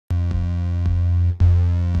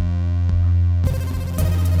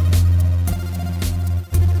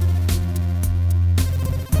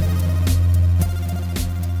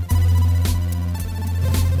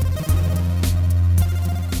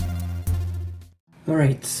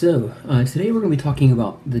Alright, so today we're going to be talking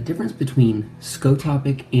about the difference between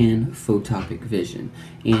scotopic and photopic vision.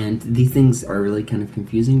 And these things are really kind of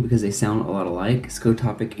confusing because they sound a lot alike,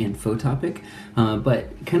 scotopic and photopic.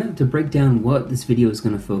 But kind of to break down what this video is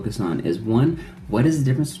going to focus on is one, what is the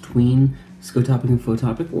difference between scotopic and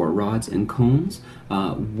photopic, or rods and cones?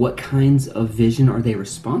 What kinds of vision are they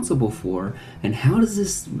responsible for? And how does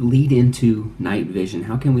this lead into night vision?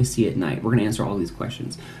 How can we see at night? We're going to answer all these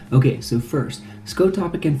questions. Okay, so first,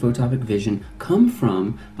 scotopic and photopic vision come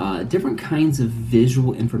from different kinds of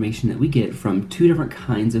visual information that we get from two different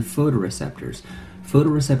kinds of photoreceptors.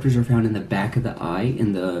 Photoreceptors are found in the back of the eye,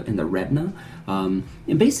 in the retina, and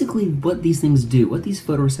basically what these things do, what these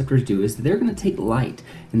photoreceptors do, is they're going to take light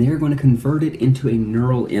and they're going to convert it into a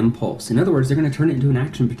neural impulse. In other words, they're going to turn it into an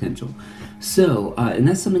action potential. So, and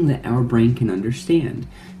that's something that our brain can understand.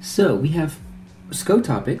 So we have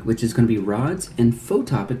scotopic, which is going to be rods, and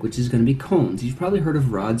photopic, which is going to be cones. You've probably heard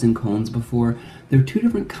of rods and cones before. They're two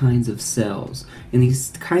different kinds of cells, and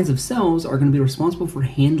these kinds of cells are going to be responsible for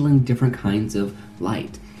handling different kinds of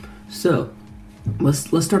light. So let's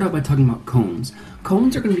start out by talking about cones.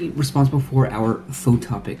 Cones are going to be responsible for our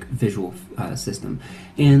photopic visual system,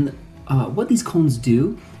 and what these cones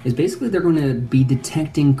do is basically they're going to be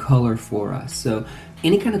detecting color for us. So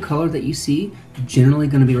any kind of color that you see, generally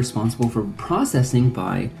going to be responsible for processing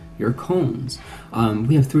by your cones.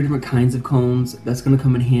 We have three different kinds of cones. That's going to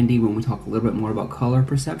come in handy when we talk a little bit more about color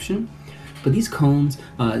perception. But these cones,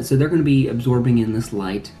 so they're going to be absorbing in this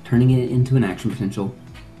light, turning it into an action potential.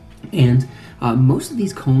 And most of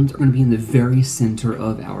these cones are going to be in the very center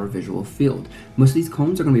of our visual field. Most of these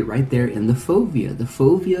cones are going to be right there in the fovea. The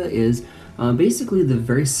fovea is basically the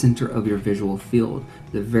very center of your visual field,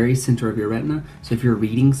 the very center of your retina. So if you're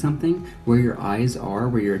reading something, where your eyes are,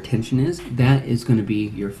 where your attention is, that is going to be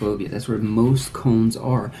your fovea. That's where most cones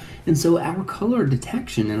are. And so our color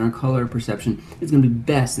detection and our color perception is going to be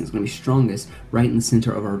best and it's going to be strongest right in the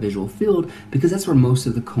center of our visual field, because that's where most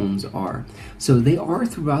of the cones are. So they are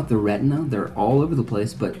throughout the retina, they're all over the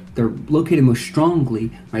place, but they're located most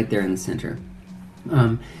strongly right there in the center.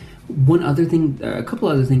 One other thing, a couple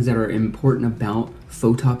other things that are important about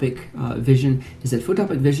photopic vision is that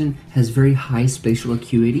photopic vision has very high spatial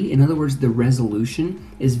acuity. In other words, the resolution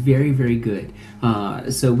is very, very good.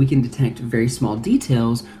 So we can detect very small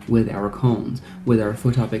details with our cones. With our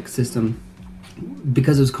photopic system,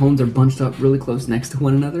 because those cones are bunched up really close next to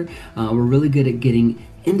one another, we're really good at getting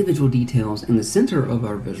individual details in the center of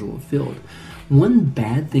our visual field. One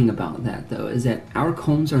bad thing about that, though, is that our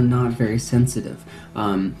cones are not very sensitive.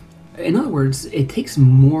 In other words, it takes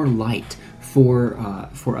more light for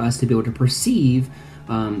us to be able to perceive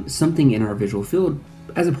something in our visual field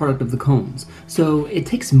as a product of the cones. So it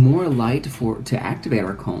takes more light to activate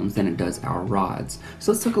our cones than it does our rods.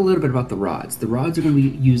 So let's talk a little bit about the rods. The rods are going to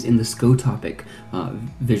be used in the scotopic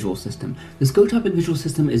visual system. The scotopic visual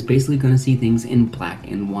system is basically going to see things in black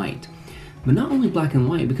and white. But not only black and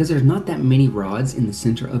white, because there's not that many rods in the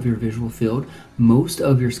center of your visual field, most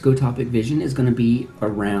of your scotopic vision is going to be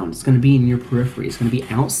around. It's going to be in your periphery. It's going to be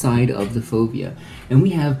outside of the fovea. And we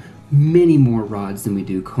have many more rods than we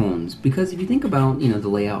do cones, because if you think about, the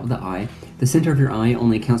layout of the eye, the center of your eye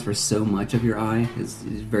only accounts for so much of your eye. It's a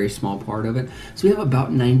very small part of it. So we have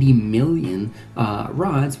about 90 million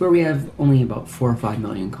rods, where we have only about 4 or 5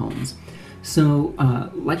 million cones. So,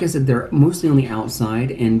 like I said, they're mostly on the outside,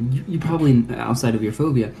 and you probably outside of your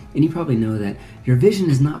fovea, and you probably know that your vision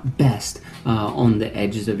is not best on the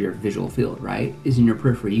edges of your visual field, right? Is in your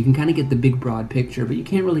periphery. You can kind of get the big broad picture, but you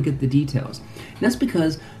can't really get the details. And that's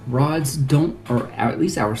because rods don't, or at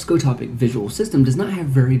least our scotopic visual system does not have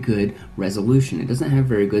very good resolution. It doesn't have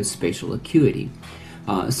very good spatial acuity.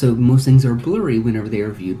 So most things are blurry whenever they are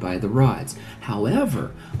viewed by the rods.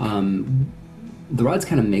 However, the rods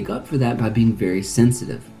kind of make up for that by being very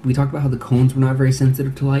sensitive. We talked about how the cones were not very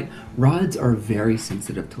sensitive to light. Rods are very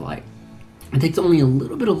sensitive to light. It takes only a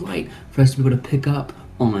little bit of light for us to be able to pick up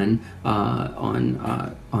on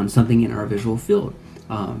something in our visual field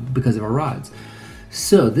because of our rods.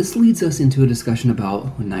 So this leads us into a discussion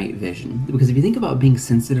about night vision. Because if you think about being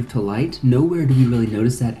sensitive to light, nowhere do we really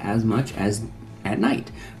notice that as much as at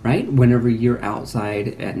night, right? Whenever you're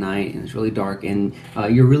outside at night and it's really dark, and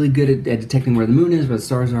you're really good at detecting where the moon is, where the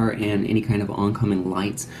stars are, and any kind of oncoming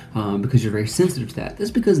lights, because you're very sensitive to that. That's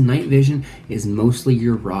because night vision is mostly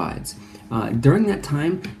your rods. During that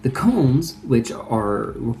time, the cones, which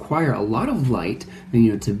require a lot of light,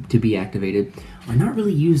 to be activated, are not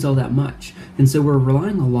really used all that much, and so we're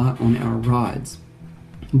relying a lot on our rods.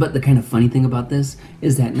 But the kind of funny thing about this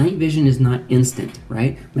is that night vision is not instant,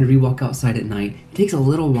 right? Whenever you walk outside at night, it takes a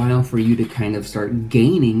little while for you to kind of start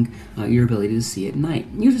gaining your ability to see at night.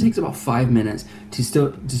 It usually takes about 5 minutes to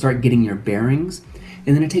start getting your bearings,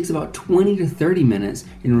 and then it takes about 20 to 30 minutes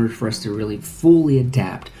in order for us to really fully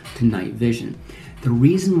adapt to night vision. The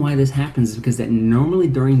reason why this happens is because that normally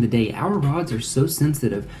during the day, our rods are so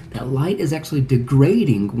sensitive that light is actually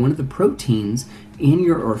degrading one of the proteins in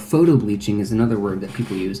your, or photo bleaching is another word that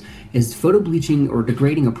people use, is photo bleaching or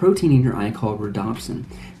degrading a protein in your eye called rhodopsin.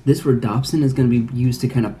 This rhodopsin is going to be used to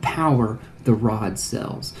kind of power the rod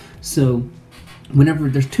cells. So whenever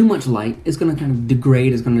there's too much light, it's going to kind of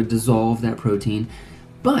degrade, it's going to dissolve that protein.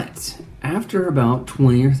 But after about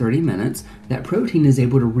 20 or 30 minutes, that protein is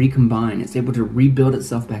able to recombine. It's able to rebuild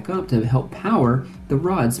itself back up to help power the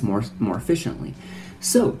rods more efficiently.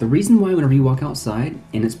 So the reason why whenever you walk outside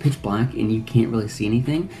and it's pitch black and you can't really see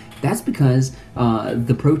anything, that's because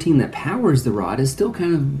the protein that powers the rod is still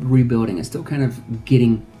kind of rebuilding. It's still kind of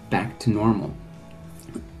getting back to normal.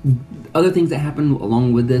 Other things that happen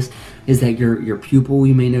along with this is that your pupil,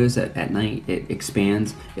 you may notice that at night it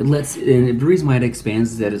expands. And the reason why it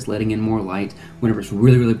expands is that it's letting in more light. Whenever it's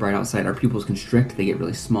really, really bright outside, our pupils constrict, they get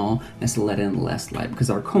really small. That's to let in less light because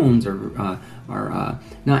our cones are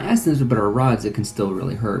not as sensitive, but our rods, it can still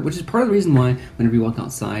really hurt, which is part of the reason why whenever you walk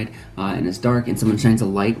outside and it's dark and someone shines a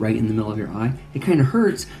light right in the middle of your eye, it kind of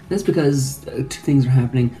hurts. That's because two things are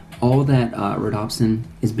happening. All that rhodopsin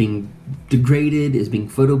is being degraded, is being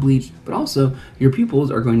photo bleached, but also your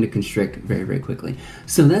pupils are going to constrict very, very quickly.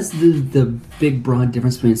 So that's the big broad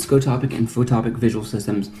difference between scotopic and photopic visual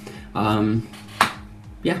systems.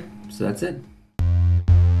 Yeah, so that's it.